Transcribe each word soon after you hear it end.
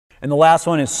And the last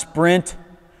one is sprint,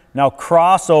 now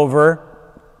crossover,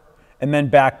 and then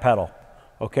back pedal.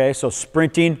 Okay, so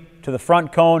sprinting to the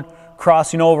front cone,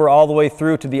 crossing over all the way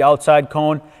through to the outside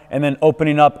cone, and then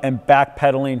opening up and back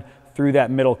pedaling through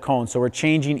that middle cone. So we're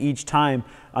changing each time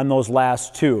on those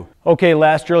last two. Okay,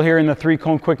 last drill here in the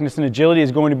 3-cone quickness and agility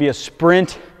is going to be a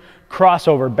sprint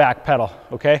crossover back pedal.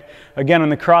 Okay, again on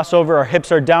the crossover, our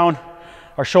hips are down,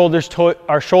 our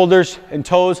shoulders and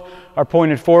toes are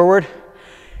pointed forward,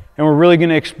 and we're really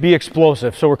going to be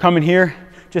explosive. So we're coming here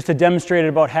just to demonstrate at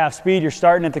about half speed. You're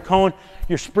starting at the cone,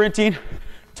 you're sprinting,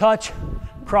 touch,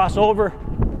 cross over,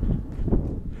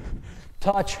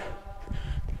 touch,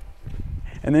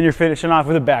 and then you're finishing off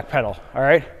with a back pedal. All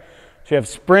right, so you have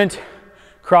sprint,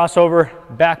 crossover,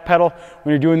 back pedal.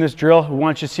 When you're doing this drill, we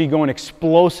want you to see going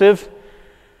explosive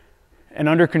and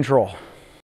under control.